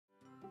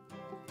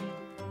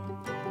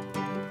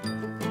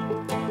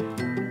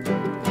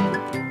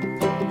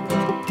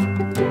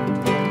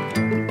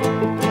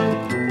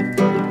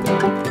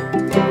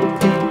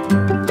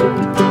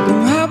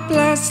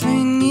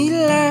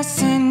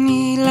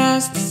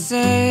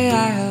say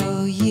I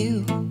owe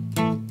you.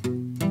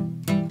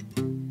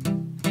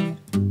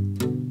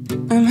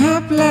 I'm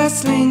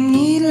helplessly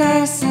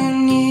needless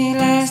and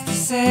needless to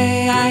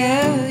say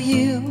I owe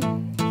you.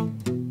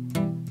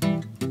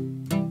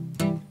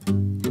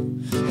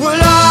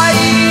 Well,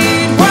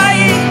 I'd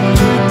wait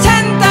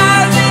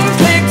 10,000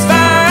 clicks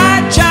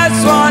for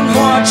just one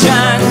more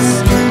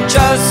chance,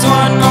 just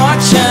one more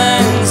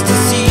chance to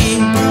see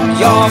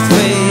your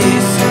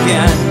face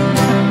again.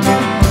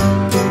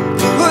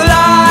 Well,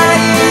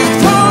 I'd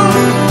pull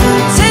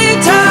two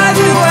times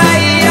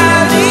away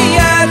out the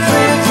earth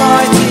with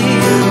my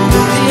teeth,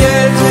 the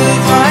earth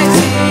with my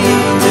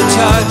teeth, to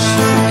touch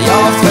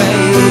your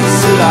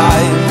face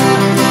alive.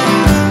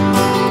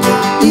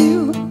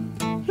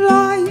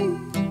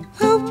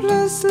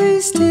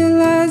 Hopelessly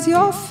still as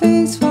your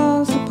face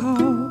falls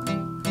apart.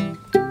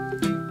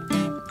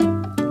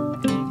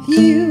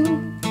 You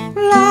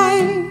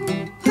lie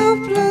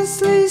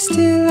hopelessly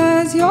still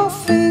as your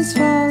face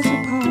falls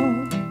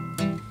apart.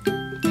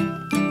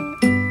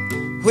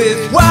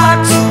 With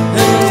wax